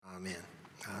Amen.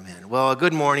 Amen. Well,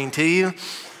 good morning to you.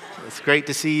 It's great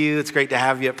to see you. It's great to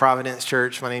have you at Providence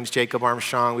Church. My name's Jacob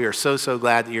Armstrong. We are so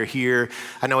glad that you're here.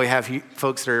 I know we have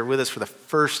folks that are with us for the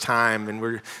first time, and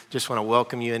we just want to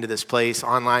welcome you into this place.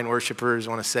 Online worshipers,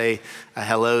 want to say a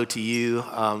hello to you.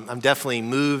 I'm definitely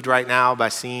moved right now by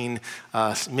seeing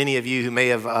many of you who may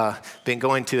have been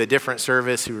going to a different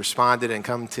service who responded and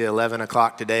come to 11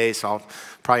 o'clock today. So I'll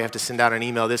probably have to send out an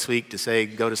email this week to say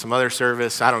go to some other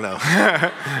service. I don't know.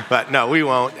 But no, we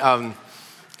won't.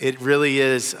 It really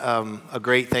is a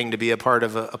great thing to be a part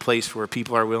of a place where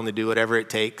people are willing to do whatever it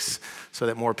takes so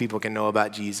that more people can know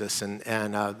about Jesus. And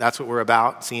that's what we're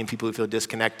about, seeing people who feel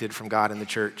disconnected from God and the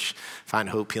church find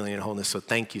hope, healing, and wholeness. So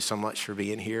thank you so much for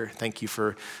being here. Thank you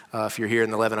for, if you're here in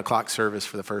the 11 o'clock service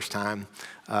for the first time,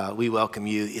 we welcome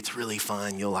you. It's really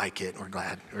fun. You'll like it. We're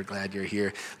glad you're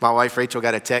here. My wife, Rachel,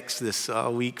 got a text this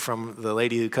week from the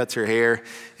lady who cuts her hair,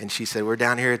 and she said, we're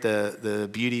down here at the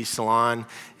beauty salon,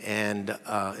 and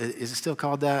is it still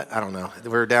called that? I don't know.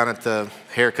 We're down at the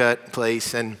haircut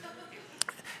place, and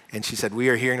she said, we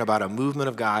are hearing about a movement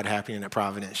of God happening at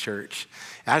Providence Church.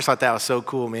 And I just thought that was so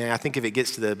cool, man. I think if it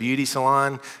gets to the beauty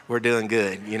salon, we're doing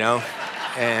good, you know?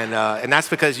 And that's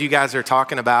because you guys are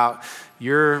talking about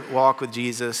your walk with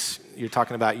Jesus. You're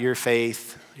talking about your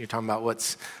faith. You're talking about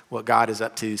what God is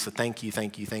up to. So thank you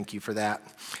for that.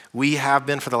 We have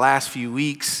been for the last few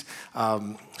weeks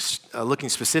looking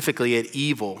specifically at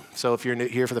evil. So if you're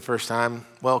here for the first time,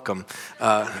 welcome.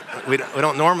 We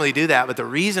don't normally do that, but the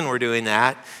reason we're doing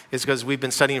that is because we've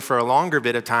been studying for a longer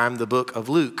bit of time the book of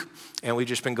Luke. And we've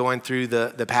just been going through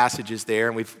the passages there,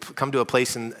 and we've come to a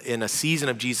place in a season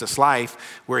of Jesus'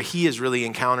 life where he is really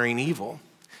encountering evil.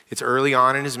 It's early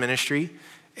on in his ministry,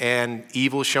 and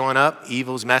evil's showing up,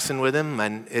 evil's messing with him,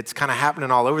 and it's kind of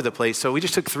happening all over the place. So we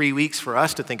just took 3 weeks for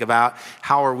us to think about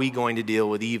how are we going to deal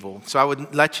with evil. So I would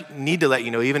need to let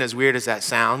you know, even as weird as that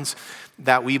sounds,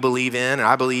 that we believe in, and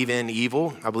I believe in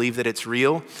evil. I believe that it's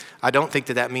real. I don't think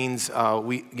that means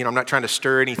I'm not trying to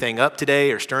stir anything up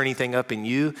today or stir anything up in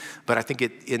you, but I think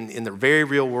in the very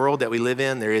real world that we live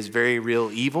in, there is very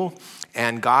real evil,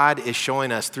 and God is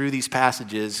showing us through these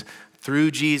passages,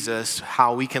 through Jesus,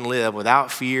 how we can live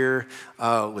without fear,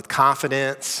 with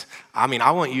confidence. I mean, I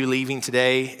want you leaving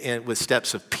today with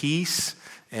steps of peace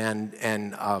and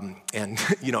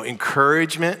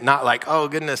encouragement. Not like, oh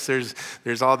goodness,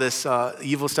 there's all this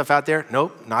evil stuff out there.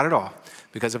 Nope, not at all.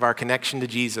 Because of our connection to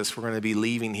Jesus, we're going to be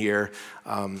leaving here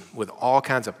with all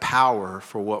kinds of power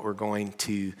for what we're going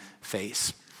to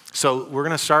face. So we're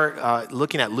going to start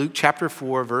looking at Luke chapter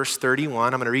 4, verse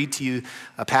 31. I'm going to read to you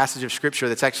a passage of scripture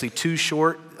that's actually two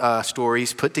short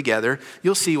stories put together.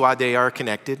 You'll see why they are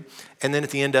connected. And then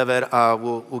at the end of it,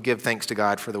 we'll give thanks to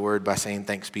God for the word by saying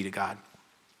thanks be to God.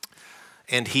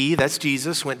 And he, that's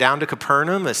Jesus, went down to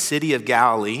Capernaum, a city of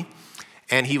Galilee,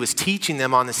 and he was teaching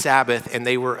them on the Sabbath, and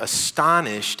they were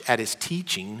astonished at his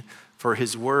teaching, for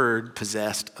his word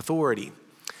possessed authority.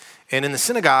 And in the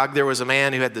synagogue, there was a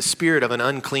man who had the spirit of an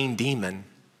unclean demon.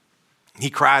 He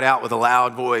cried out with a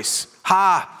loud voice,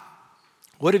 "Ha!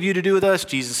 What have you to do with us,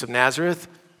 Jesus of Nazareth?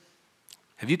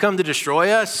 Have you come to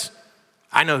destroy us?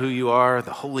 I know who you are,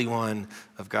 the Holy One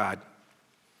of God."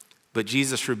 But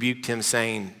Jesus rebuked him,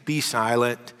 saying, "Be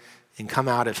silent and come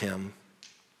out of him."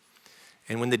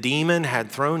 And when the demon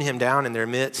had thrown him down in their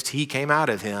midst, he came out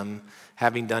of him,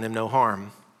 having done him no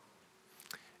harm.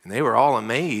 And they were all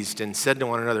amazed and said to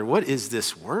one another, "What is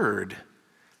this word?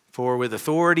 For with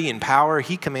authority and power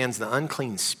he commands the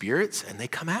unclean spirits, and they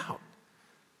come out."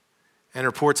 And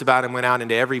reports about him went out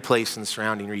into every place in the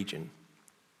surrounding region.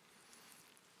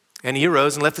 And he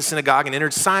arose and left the synagogue and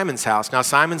entered Simon's house. Now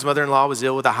Simon's mother-in-law was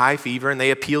ill with a high fever, and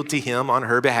they appealed to him on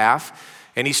her behalf.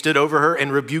 And he stood over her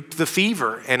and rebuked the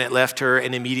fever, and it left her,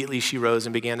 and immediately she rose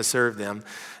and began to serve them.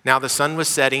 Now the sun was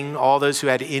setting. All those who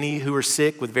had any who were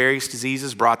sick with various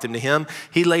diseases brought them to him.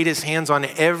 He laid his hands on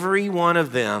every one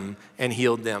of them and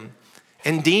healed them.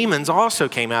 And demons also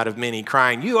came out of many,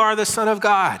 crying, "You are the Son of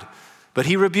God." But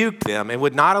he rebuked them and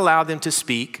would not allow them to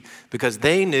speak, because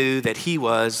they knew that he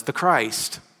was the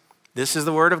Christ. This is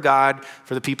the word of God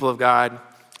for the people of God.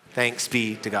 Thanks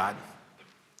be to God.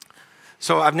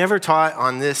 So I've never taught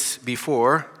on this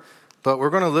before, but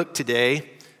we're going to look today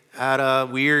at a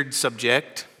weird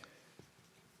subject,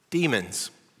 demons.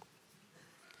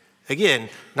 Again,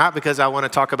 not because I want to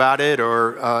talk about it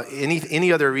or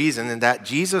any other reason than that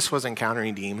Jesus was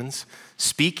encountering demons,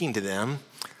 speaking to them,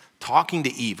 talking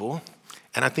to evil.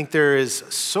 And I think there is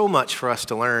so much for us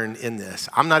to learn in this.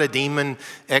 I'm not a demon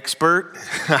expert.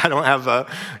 I don't have I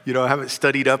haven't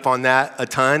studied up on that a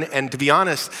ton. And to be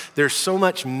honest, there's so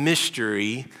much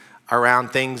mystery around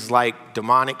things like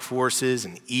demonic forces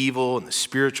and evil and the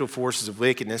spiritual forces of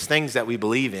wickedness, things that we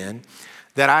believe in,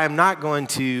 that I am not going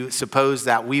to suppose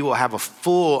that we will have a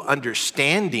full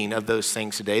understanding of those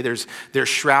things today. They're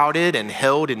shrouded and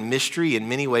held in mystery in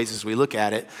many ways as we look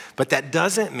at it, but that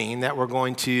doesn't mean that we're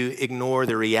going to ignore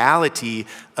the reality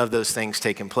of those things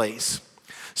taking place.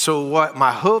 So what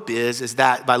my hope is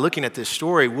that by looking at this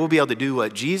story, we'll be able to do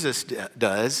what Jesus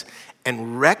does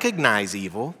and recognize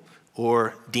evil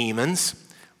or demons,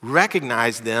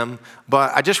 recognize them,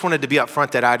 but I just wanted to be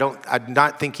upfront that I'm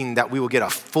not thinking that we will get a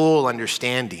full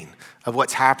understanding of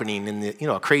what's happening in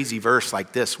a crazy verse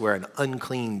like this where an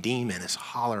unclean demon is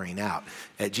hollering out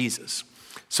at Jesus.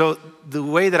 So the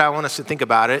way that I want us to think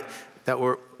about it,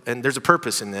 and there's a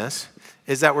purpose in this,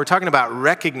 is that we're talking about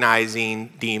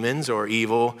recognizing demons or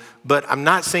evil, but I'm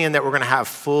not saying that we're going to have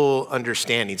full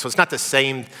understanding. So it's not the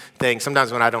same thing.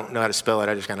 Sometimes when I don't know how to spell it,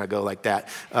 I just kind of go like that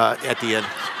at the end.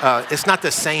 It's not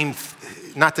the same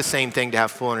thing to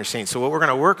have full understanding. So what we're going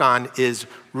to work on is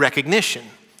recognition,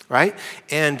 right?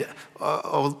 And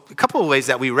a couple of ways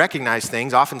that we recognize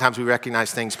things. Oftentimes we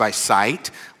recognize things by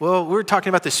sight. Well, we're talking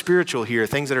about the spiritual here,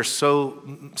 things that are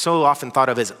so often thought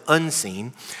of as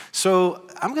unseen. So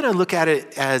I'm going to look at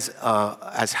it as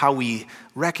how we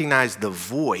recognize the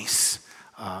voice,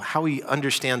 how we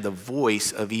understand the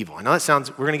voice of evil. I know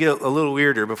we're going to get a little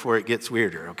weirder before it gets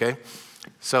weirder, okay?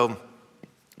 So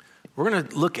we're going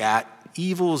to look at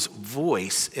evil's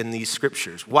voice in these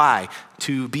scriptures. Why?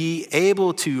 To be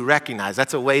able to recognize.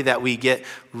 That's a way that we get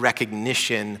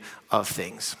recognition of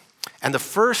things. And the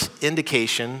first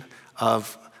indication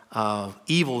of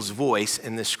evil's voice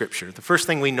in this scripture, the first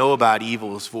thing we know about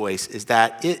evil's voice is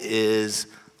that it is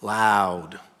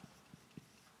loud.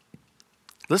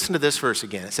 Listen to this verse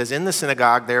again. It says, in the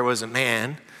synagogue there was a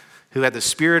man who had the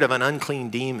spirit of an unclean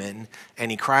demon,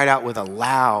 and he cried out with a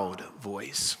loud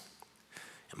voice.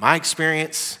 In my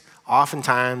experience,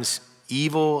 oftentimes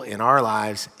evil in our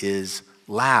lives is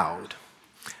loud.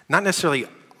 Not necessarily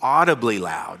audibly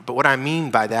loud, but what I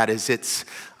mean by that is it's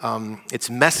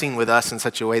messing with us in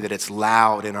such a way that it's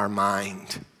loud in our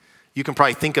mind. You can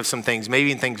probably think of some things,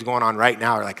 maybe things going on right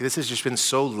now, are like, this has just been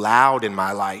so loud in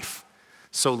my life,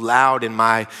 so loud in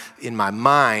my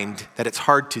mind that it's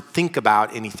hard to think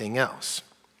about anything else.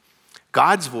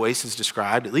 God's voice is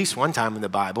described, at least one time in the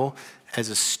Bible, as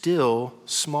a still,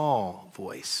 small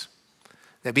voice.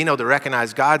 That being able to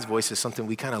recognize God's voice is something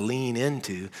we kind of lean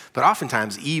into, but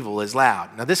oftentimes evil is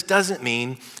loud. Now, this doesn't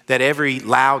mean that every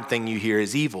loud thing you hear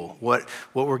is evil. What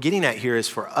we're getting at here is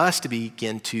for us to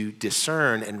begin to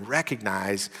discern and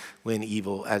recognize when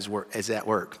evil is at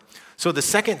work. So the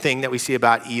second thing that we see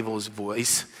about evil's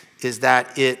voice is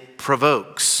that it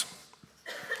provokes.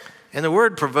 And the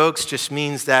word provokes just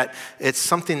means that it's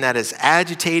something that is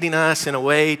agitating us in a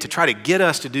way to try to get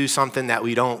us to do something that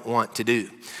we don't want to do.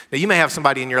 Now, you may have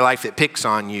somebody in your life that picks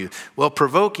on you. Well,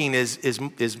 provoking is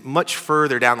much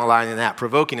further down the line than that.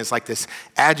 Provoking is like this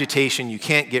agitation. You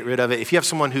can't get rid of it. If you have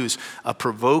someone who's a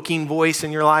provoking voice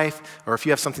in your life, or if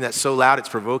you have something that's so loud it's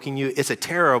provoking you, it's a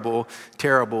terrible,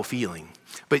 terrible feeling.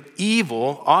 But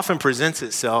evil often presents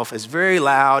itself as very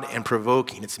loud and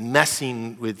provoking. It's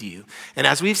messing with you. And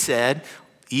as we've said,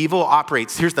 evil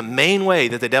operates. Here's the main way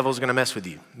that the devil's going to mess with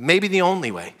you. Maybe the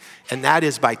only way. And that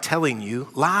is by telling you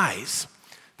lies.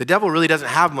 The devil really doesn't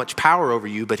have much power over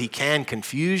you, but he can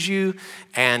confuse you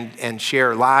and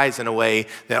share lies in a way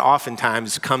that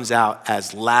oftentimes comes out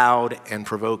as loud and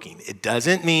provoking. It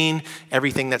doesn't mean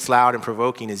everything that's loud and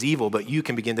provoking is evil, but you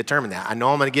can begin to determine that. I know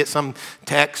I'm going to get some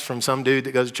text from some dude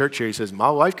that goes to church here. He says,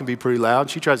 my wife can be pretty loud.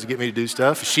 She tries to get me to do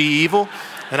stuff. Is she evil?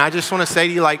 And I just want to say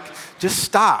to you, just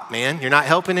stop, man. You're not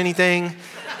helping anything.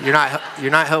 You're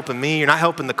not helping me. You're not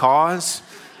helping the cause.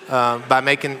 By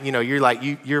making,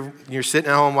 you're sitting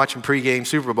at home watching pregame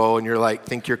Super Bowl and you're like,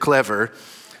 think you're clever.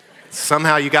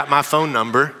 Somehow you got my phone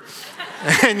number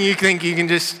and you think you can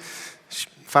just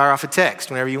fire off a text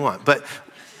whenever you want. But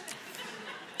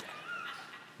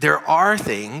there are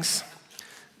things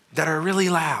that are really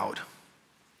loud.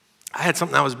 I had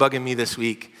something that was bugging me this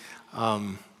week.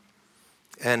 And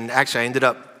actually I ended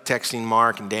up texting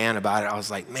Mark and Dan about it. I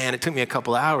was like, man, it took me a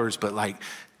couple hours, but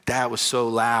that was so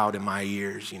loud in my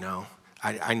ears,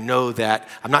 I know that,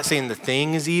 I'm not saying the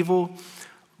thing is evil,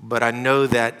 but I know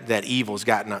that evil's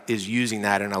is using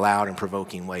that in a loud and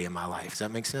provoking way in my life. Does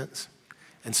that make sense?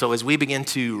 And so as we begin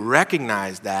to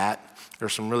recognize that,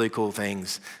 there's some really cool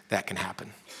things that can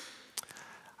happen.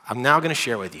 I'm now going to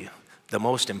share with you the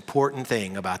most important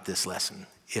thing about this lesson.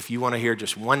 If you want to hear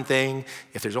just one thing,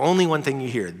 if there's only one thing you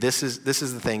hear, this is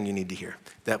the thing you need to hear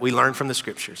that we learn from the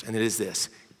scriptures, and it is this.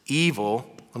 Evil,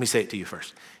 let me say it to you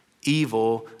first.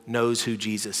 Evil knows who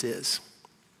Jesus is.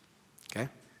 Okay?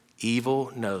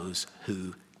 Evil knows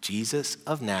who Jesus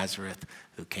of Nazareth,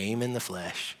 who came in the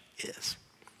flesh, is.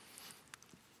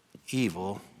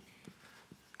 Evil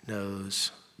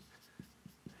knows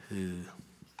who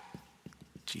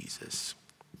Jesus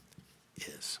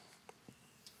is.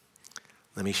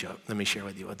 Let me share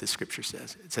with you what this scripture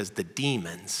says. It says the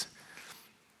demons,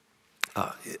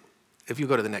 if you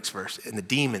go to the next verse, and the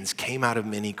demons came out of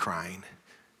many crying,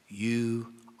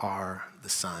 "You are the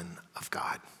Son of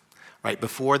God." Right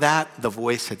before that, the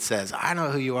voice had says, "I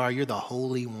know who you are. You're the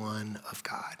Holy One of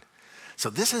God." So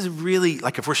this is really,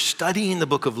 like if we're studying the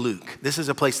book of Luke, this is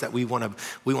a place that we want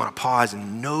to pause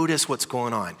and notice what's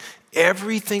going on.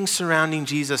 Everything surrounding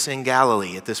Jesus in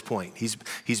Galilee at this point.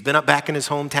 He's been up back in his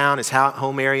hometown, his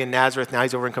home area in Nazareth. Now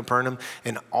he's over in Capernaum.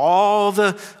 And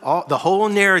the whole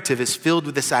narrative is filled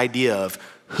with this idea of,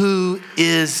 who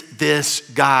is this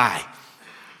guy?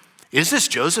 Is this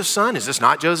Joseph's son? Is this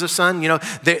not Joseph's son? You know,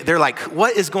 they're like,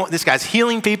 what is going on? This guy's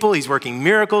healing people. He's working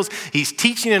miracles. He's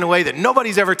teaching in a way that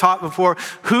nobody's ever taught before.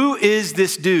 Who is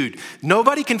this dude?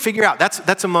 Nobody can figure out.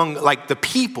 That's among like the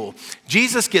people.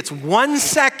 Jesus gets 1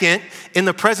 second in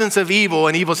the presence of evil,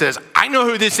 and evil says, "I know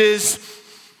who this is.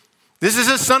 This is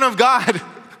the Son of God."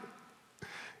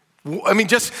 I mean,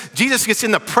 just Jesus gets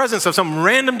in the presence of some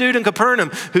random dude in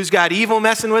Capernaum who's got evil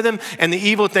messing with him, and the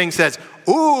evil thing says,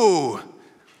 "Ooh,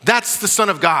 that's the Son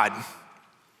of God."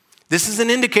 This is an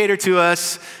indicator to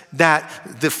us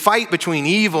that the fight between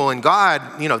evil and God,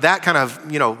 that kind of,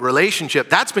 relationship,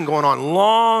 that's been going on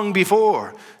long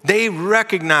before. They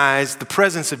recognize the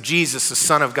presence of Jesus, the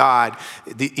Son of God,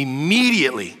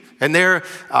 immediately. And they're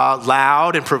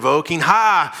loud and provoking.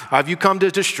 "Ha, have you come to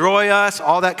destroy us?"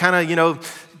 All that kind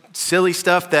of, silly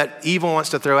stuff that evil wants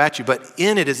to throw at you. But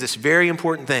in it is this very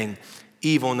important thing.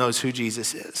 Evil knows who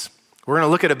Jesus is. We're going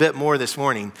to look at a bit more this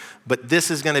morning, but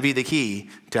this is going to be the key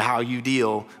to how you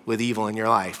deal with evil in your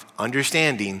life.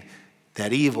 Understanding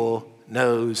that evil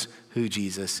knows who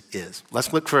Jesus is.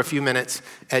 Let's look for a few minutes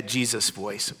at Jesus'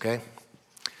 voice, okay?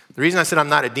 The reason I said I'm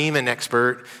not a demon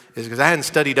expert is because I hadn't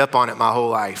studied up on it my whole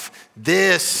life.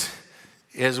 This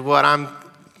right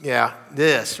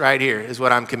here is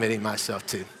what I'm committing myself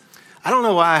to. I don't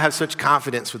know why I have such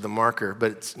confidence with the marker,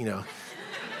 but it's,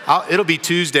 it'll be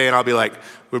Tuesday and I'll be like,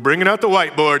 "We're bringing out the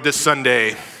whiteboard this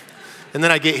Sunday." And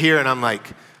then I get here and I'm like,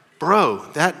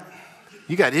 "Bro,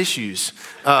 you got issues."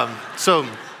 So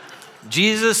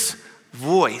Jesus'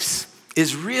 voice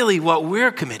is really what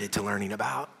we're committed to learning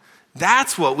about.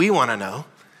 That's what we want to know.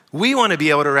 We want to be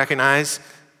able to recognize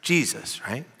Jesus,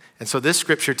 right? And so this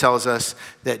scripture tells us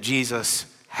that Jesus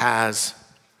has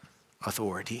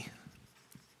authority.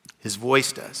 His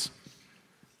voice does.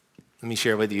 Let me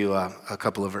share with you a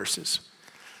couple of verses.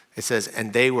 It says,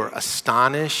 "And they were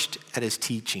astonished at his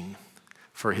teaching,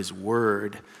 for his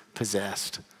word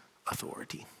possessed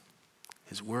authority."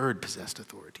 His word possessed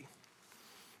authority.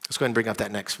 Let's go ahead and bring up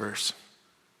that next verse.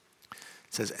 It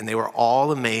says, "And they were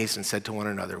all amazed and said to one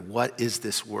another, 'What is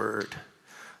this word?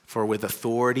 For with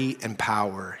authority and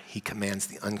power he commands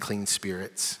the unclean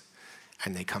spirits,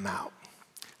 and they come out.'"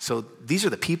 So these are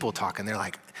the people talking. They're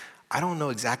like, "I don't know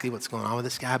exactly what's going on with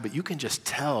this guy, but you can just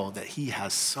tell that he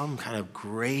has some kind of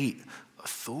great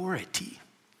authority."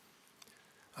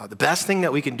 The best thing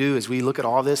that we can do as we look at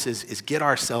all this is get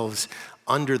ourselves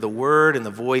under the word and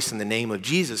the voice and the name of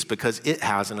Jesus, because it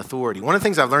has an authority. One of the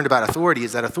things I've learned about authority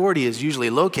is that authority is usually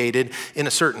located in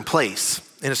a certain place,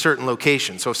 in a certain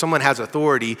location. So if someone has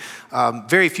authority,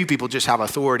 very few people just have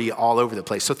authority all over the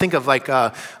place. So think of like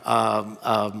a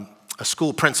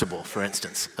school principal, for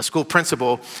instance. A school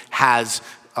principal has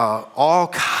all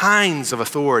kinds of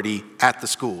authority at the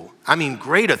school. I mean,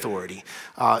 great authority.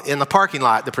 In the parking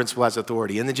lot, the principal has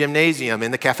authority. In the gymnasium,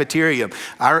 in the cafeteria.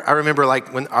 I remember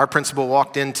like when our principal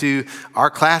walked into our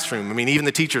classroom, I mean, even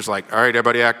the teacher's like, "All right,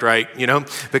 everybody act right,"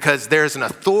 because there's an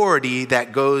authority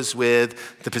that goes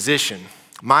with the position.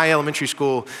 My elementary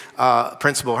school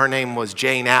principal, her name was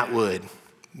Jane Atwood,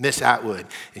 Miss Atwood,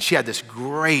 and she had this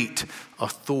great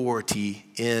authority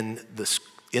in the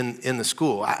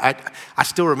school. I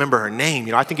still remember her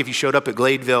name. I think if you showed up at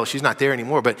Gladeville, she's not there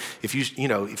anymore, but if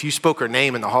you spoke her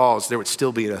name in the halls, there would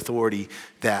still be an authority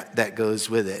that goes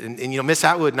with it. And Miss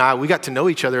Atwood and I, we got to know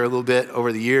each other a little bit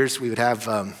over the years. We would have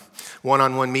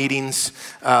one-on-one meetings,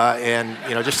 and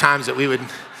just times that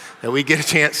we'd get a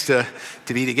chance to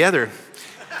be together.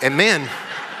 And man,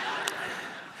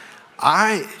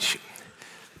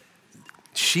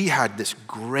 she had this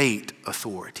great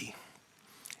authority.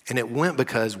 And it went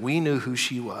because we knew who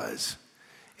she was,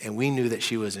 and we knew that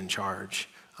she was in charge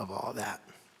of all that.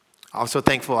 Also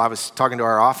thankful, I was talking to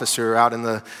our officer out in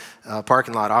the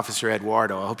parking lot, Officer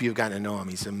Eduardo. I hope you've gotten to know him.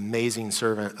 He's an amazing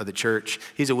servant of the church.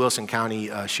 He's a Wilson County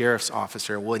Sheriff's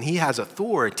officer. Well, and he has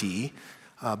authority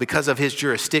because of his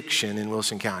jurisdiction in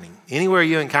Wilson County. Anywhere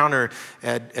you encounter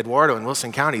Eduardo in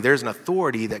Wilson County, there's an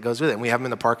authority that goes with it. And we have him in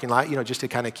the parking lot, just to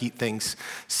kind of keep things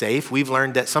safe. We've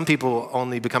learned that some people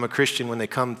only become a Christian when they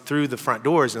come through the front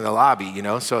doors in the lobby,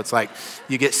 So it's like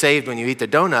you get saved when you eat the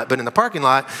donut, but in the parking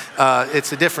lot,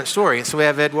 it's a different story. And so we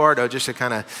have Eduardo just to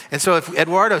kind of, and so if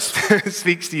Eduardo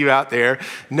speaks to you out there,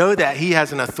 know that he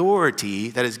has an authority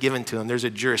that is given to him. There's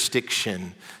a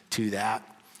jurisdiction to that.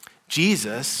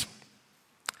 Jesus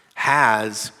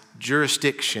has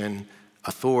jurisdiction,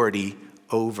 authority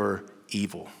over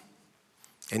evil.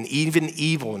 And even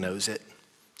evil knows it.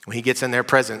 When he gets in their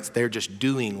presence, they're just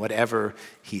doing whatever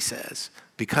he says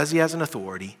because he has an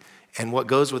authority, and what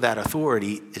goes with that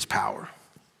authority is power.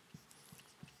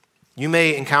 You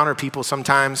may encounter people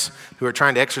sometimes who are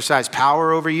trying to exercise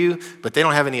power over you, but they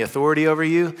don't have any authority over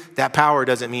you. That power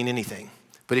doesn't mean anything.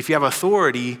 But if you have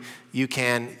authority, you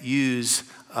can use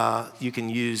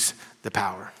the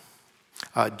power.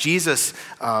 Jesus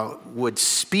would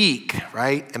speak,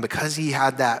 right? And because he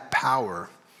had that power,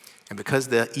 and because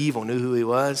the evil knew who he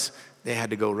was, they had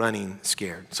to go running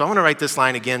scared. So I want to write this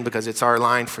line again because it's our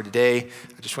line for today.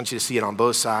 I just want you to see it on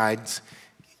both sides.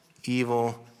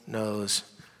 Evil knows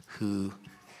who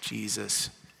Jesus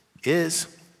is.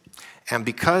 And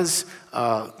because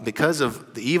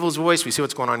of the evil's voice, we see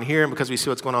what's going on here, and because we see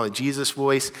what's going on with Jesus'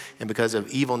 voice, and because of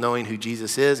evil knowing who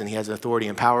Jesus is, and he has authority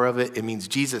and power of it, it means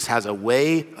Jesus has a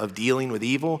way of dealing with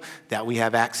evil that we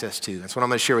have access to. That's what I'm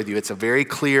going to share with you. It's a very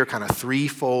clear kind of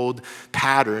threefold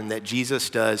pattern that Jesus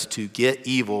does to get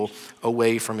evil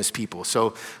away from his people.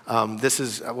 So this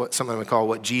is something we call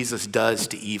what Jesus does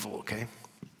to evil, okay?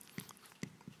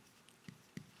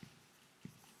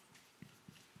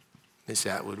 Miss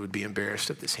Atwood would be embarrassed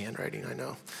of this handwriting, I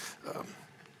know.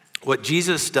 What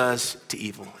Jesus does to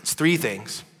evil, it's three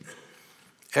things.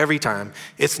 Every time.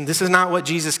 This is not what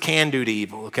Jesus can do to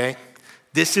evil, okay?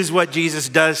 This is what Jesus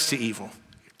does to evil.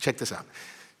 Check this out.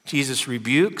 Jesus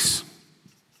rebukes,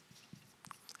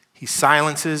 he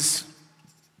silences,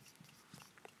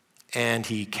 and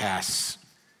he casts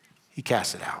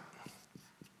it out.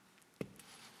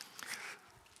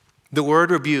 The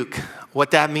word rebuke,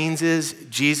 what that means is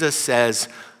Jesus says,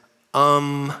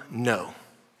 no.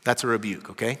 That's a rebuke,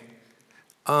 okay?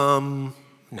 No.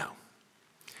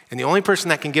 And the only person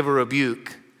that can give a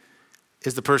rebuke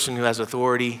is the person who has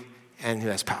authority and who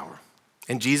has power.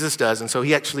 And Jesus does, and so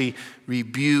he actually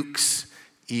rebukes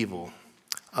evil.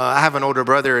 I have an older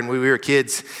brother, and when we were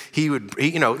kids, he would,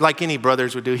 like any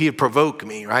brothers would do, he would provoke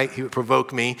me, right? He would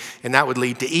provoke me, and that would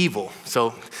lead to evil.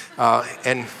 So,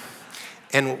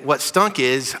 and what stunk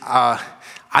is I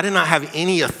did not have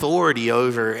any authority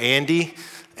over Andy,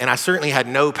 and I certainly had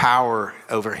no power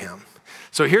over him.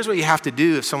 So here's what you have to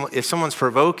do if someone's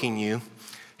provoking you.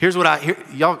 Here's what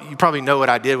you probably know what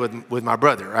I did with my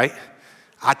brother, right?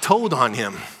 I told on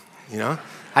him,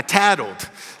 I tattled.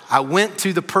 I went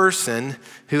to the person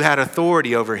who had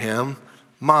authority over him,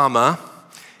 Mama,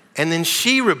 and then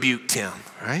she rebuked him,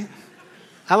 right?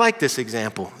 I like this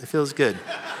example. It feels good.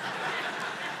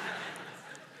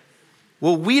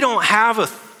 Well, we don't have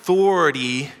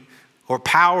authority or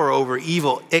power over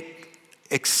evil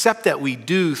except that we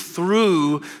do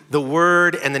through the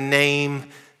word and the name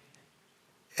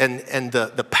and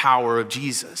the power of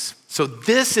Jesus. So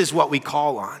this is what we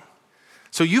call on.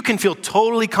 So you can feel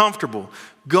totally comfortable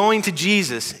going to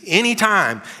Jesus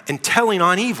anytime and telling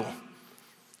on evil.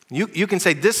 You can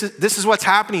say, this is what's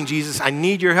happening, Jesus. I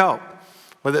need your help.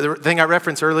 Well, the thing I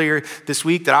referenced earlier this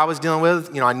week that I was dealing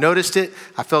with, I noticed it.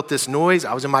 I felt this noise.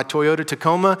 I was in my Toyota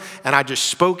Tacoma, and I just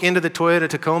spoke into the Toyota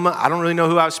Tacoma. I don't really know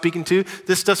who I was speaking to.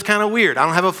 This stuff's kind of weird. I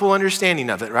don't have a full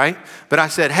understanding of it, right? But I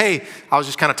said, hey, I was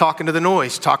just kind of talking to the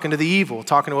noise, talking to the evil,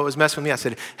 talking to what was messing with me. I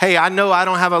said, hey, I know I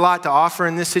don't have a lot to offer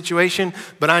in this situation,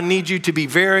 but I need you to be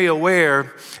very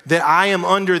aware that I am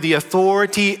under the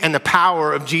authority and the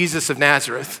power of Jesus of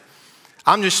Nazareth.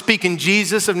 I'm just speaking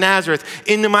Jesus of Nazareth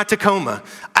into my Tacoma.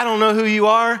 I don't know who you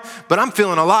are, but I'm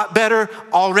feeling a lot better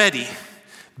already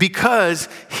because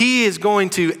he is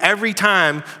going to every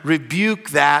time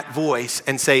rebuke that voice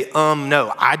and say,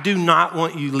 no, I do not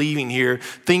want you leaving here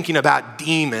thinking about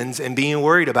demons and being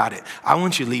worried about it. I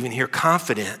want you leaving here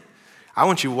confident. I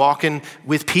want you walking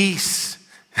with peace.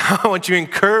 I want you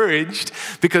encouraged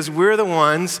because we're the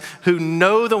ones who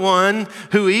know the one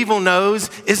who evil knows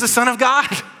is the Son of God.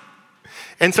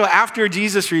 And so after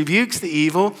Jesus rebukes the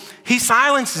evil, he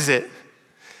silences it.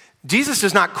 Jesus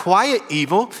does not quiet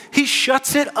evil, he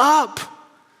shuts it up.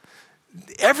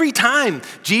 Every time,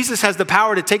 Jesus has the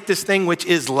power to take this thing which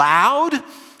is loud,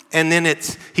 and then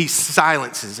he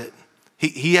silences it.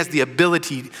 He has the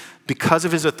ability, because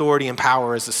of his authority and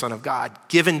power as the Son of God,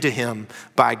 given to him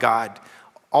by God.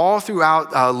 All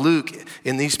throughout Luke,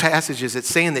 in these passages, it's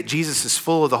saying that Jesus is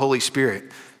full of the Holy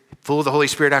Spirit. Full of the Holy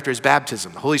Spirit after his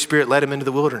baptism. The Holy Spirit led him into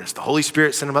the wilderness. The Holy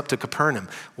Spirit sent him up to Capernaum.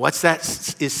 What that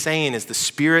is saying is the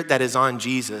Spirit that is on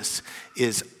Jesus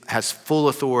has full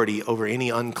authority over any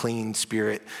unclean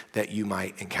spirit that you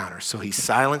might encounter. So he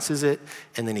silences it,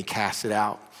 and then he casts it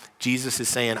out. Jesus is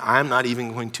saying, I'm not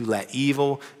even going to let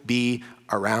evil be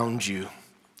around you.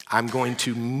 I'm going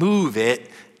to move it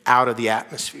out of the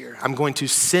atmosphere. I'm going to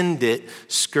send it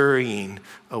scurrying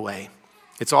away.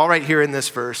 It's all right here in this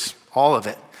verse, all of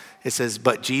it. It says,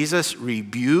 but Jesus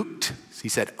rebuked, he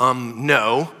said,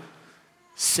 no,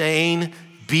 saying,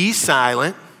 be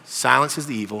silent, silence is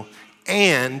the evil,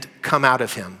 and come out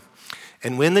of him.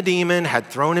 And when the demon had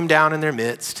thrown him down in their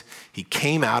midst, he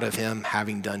came out of him,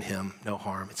 having done him no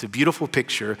harm. It's a beautiful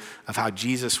picture of how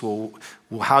Jesus will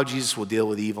deal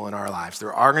with evil in our lives.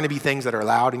 There are going to be things that are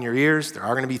loud in your ears. There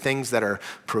are going to be things that are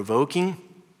provoking.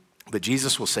 But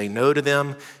Jesus will say no to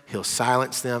them, he'll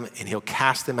silence them, and he'll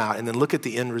cast them out. And then look at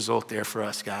the end result there for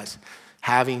us, guys.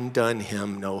 Having done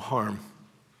him no harm.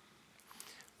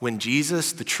 When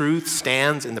Jesus, the truth,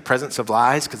 stands in the presence of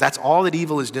lies, because that's all that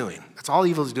evil is doing. That's all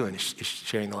evil is doing, is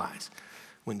sharing the lies.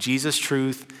 When Jesus'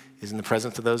 truth is in the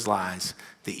presence of those lies,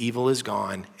 the evil is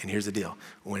gone, and here's the deal.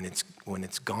 When it's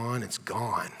gone, it's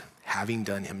gone. Having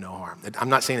done him no harm. I'm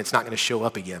not saying it's not going to show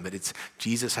up again, but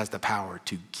Jesus has the power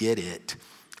to get it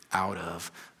out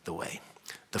of the way.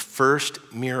 The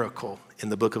first miracle in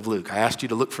the book of Luke. I asked you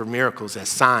to look for miracles as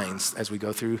signs as we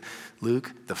go through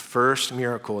Luke. The first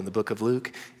miracle in the book of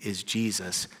Luke is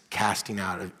Jesus casting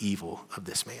out of evil of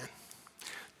this man.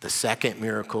 The second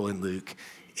miracle in Luke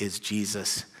is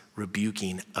Jesus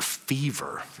rebuking a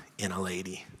fever in a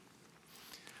lady.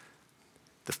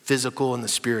 The physical and the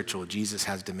spiritual, Jesus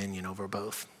has dominion over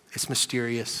both. It's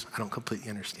mysterious. I don't completely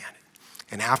understand it.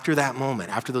 And after that moment,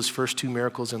 after those first two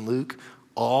miracles in Luke,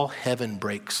 all heaven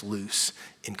breaks loose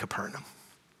in Capernaum.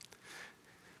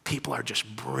 People are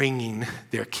just bringing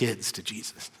their kids to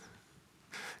Jesus.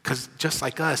 Because just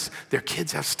like us, their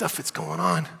kids have stuff that's going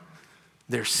on.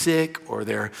 They're sick, or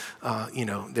they're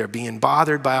being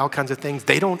bothered by all kinds of things.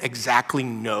 They don't exactly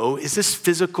know, is this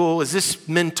physical? Is this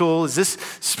mental? Is this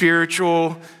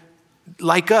spiritual?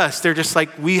 Like us, they're just like,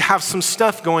 we have some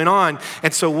stuff going on.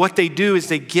 And so what they do is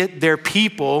they get their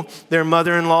people, their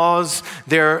mother-in-laws,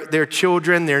 their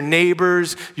children, their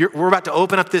neighbors. We're about to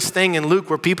open up this thing in Luke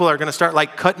where people are going to start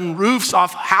like cutting roofs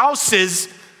off houses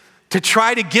to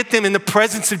try to get them in the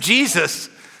presence of Jesus.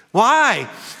 Why?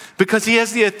 Because he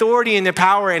has the authority and the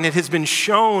power, and it has been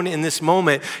shown in this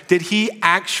moment that he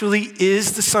actually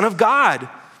is the Son of God.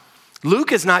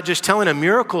 Luke is not just telling a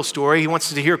miracle story. He wants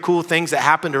us to hear cool things that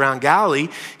happened around Galilee.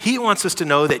 He wants us to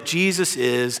know that Jesus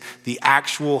is the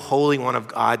actual Holy One of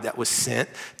God that was sent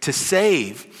to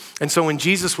save. And so when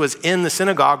Jesus was in the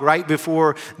synagogue right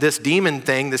before this demon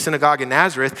thing, the synagogue in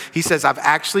Nazareth, he says, I've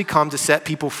actually come to set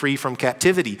people free from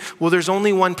captivity. Well, there's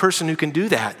only one person who can do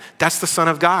that. That's the Son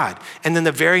of God. And then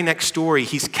the very next story,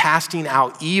 he's casting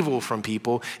out evil from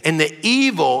people, and the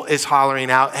evil is hollering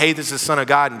out, hey, this is the Son of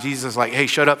God. And Jesus is like, hey,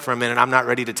 shut up for a minute. I'm not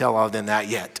ready to tell all of them that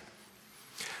yet.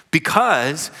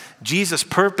 Because Jesus'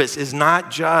 purpose is not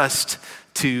just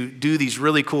to do these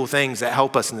really cool things that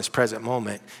help us in this present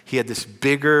moment. He had this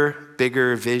bigger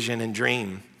vision and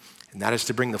dream, and that is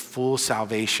to bring the full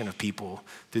salvation of people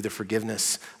through the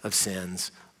forgiveness of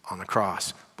sins on the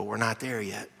cross. But we're not there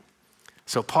yet.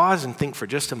 So pause and think for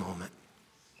just a moment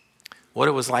what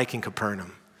it was like in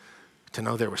Capernaum to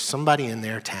know there was somebody in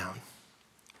their town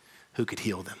who could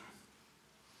heal them.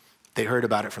 They heard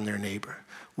about it from their neighbor.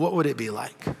 What would it be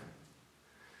like?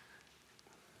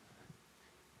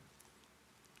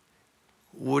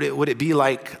 Would it be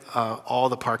like all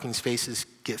the parking spaces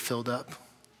get filled up?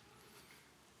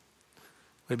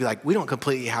 Would it be like, we don't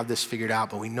completely have this figured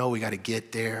out, but we know we got to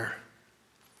get there?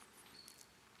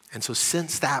 And so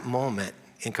since that moment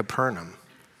in Capernaum,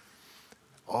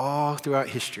 all throughout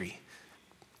history,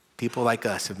 people like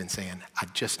us have been saying, I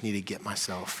just need to get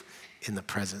myself in the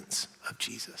presence of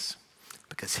Jesus.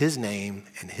 Because his name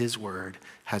and his word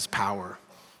has power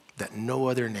that no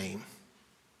other name,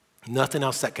 nothing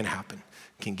else that can happen,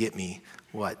 can get me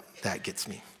what that gets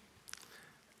me.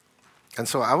 And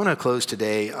so I want to close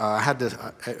today.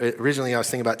 Originally I was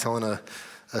thinking about telling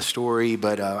a story,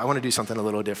 but I want to do something a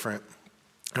little different.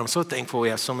 And I'm so thankful we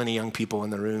have so many young people in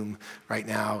the room right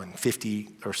now, and 50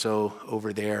 or so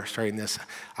over there starting this.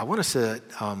 I want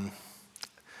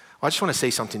Well, I just want to say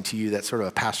something to you that's sort of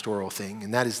a pastoral thing,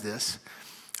 and that is this.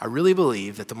 I really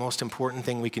believe that the most important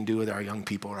thing we can do with our young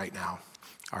people right now,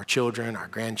 our children, our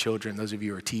grandchildren, those of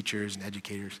you who are teachers and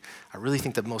educators, I really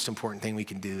think the most important thing we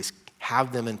can do is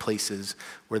have them in places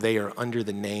where they are under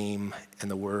the name and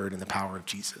the word and the power of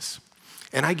Jesus.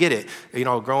 And I get it.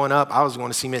 Growing up, I was going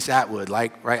to see Miss Atwood.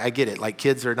 Right? I get it.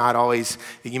 Kids are not always,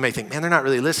 you may think, man, they're not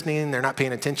really listening. They're not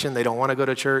paying attention. They don't want to go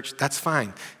to church. That's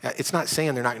fine. It's not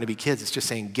saying they're not going to be kids. It's just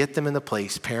saying get them in the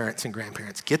place, parents and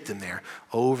grandparents, get them there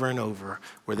over and over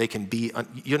where they can be.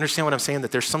 You understand what I'm saying?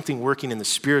 That there's something working in the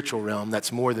spiritual realm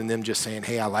that's more than them just saying,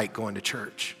 hey, I like going to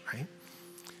church, right?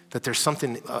 That there's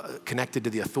something connected to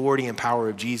the authority and power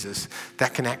of Jesus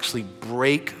that can actually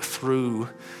break through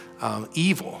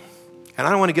evil. And I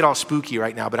don't want to get all spooky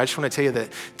right now, but I just want to tell you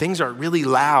that things are really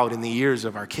loud in the ears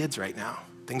of our kids right now.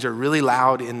 Things are really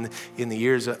loud in the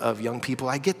ears of young people.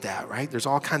 I get that, right? There's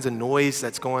all kinds of noise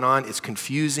that's going on. It's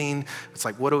confusing. It's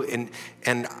like,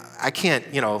 and I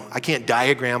can't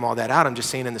diagram all that out. I'm just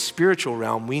saying in the spiritual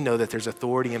realm, we know that there's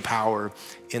authority and power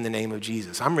in the name of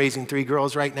Jesus. I'm raising 3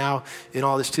 girls right now in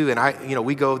all this too. And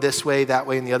we go this way, that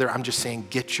way, and the other. I'm just saying,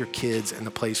 get your kids in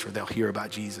the place where they'll hear about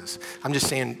Jesus. I'm just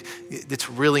saying it's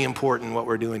really important what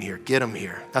we're doing here. Get them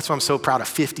here. That's why I'm so proud of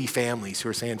 50 families who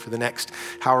are saying for the next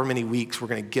however many weeks, we're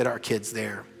going to get our kids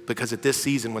there. Because at this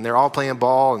season, when they're all playing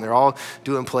ball and they're all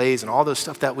doing plays and all those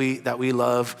stuff that we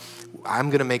love, I'm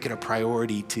going to make it a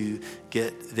priority to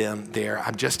get them there.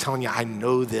 I'm just telling you, I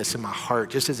know this in my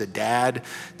heart, just as a dad,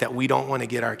 that we don't want to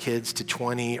get our kids to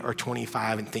 20 or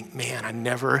 25 and think, man, I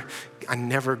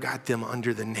never got them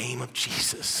under the name of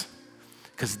Jesus.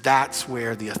 Because that's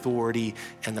where the authority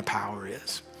and the power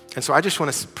is. And so I just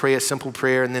want to pray a simple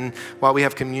prayer. And then while we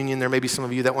have communion, there may be some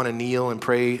of you that want to kneel and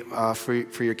pray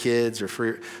for your kids or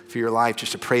for your life,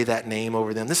 just to pray that name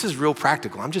over them. This is real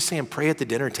practical. I'm just saying pray at the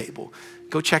dinner table.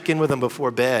 Go check in with them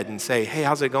before bed and say, hey,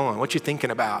 how's it going? What you thinking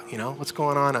about? What's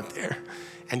going on up there?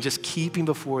 And just keeping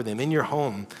before them in your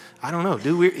home. I don't know.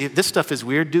 If this stuff is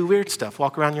weird, do weird stuff.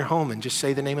 Walk around your home and just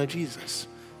say the name of Jesus.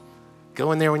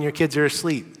 Go in there when your kids are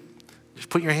asleep. Just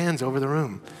put your hands over the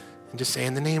room and just say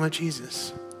in the name of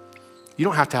Jesus. You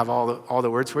don't have to have all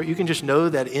the words for it. You can just know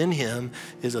that in him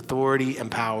is authority and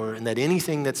power, and that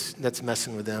anything that's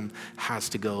messing with them has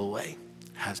to go away.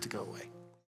 Has to go away.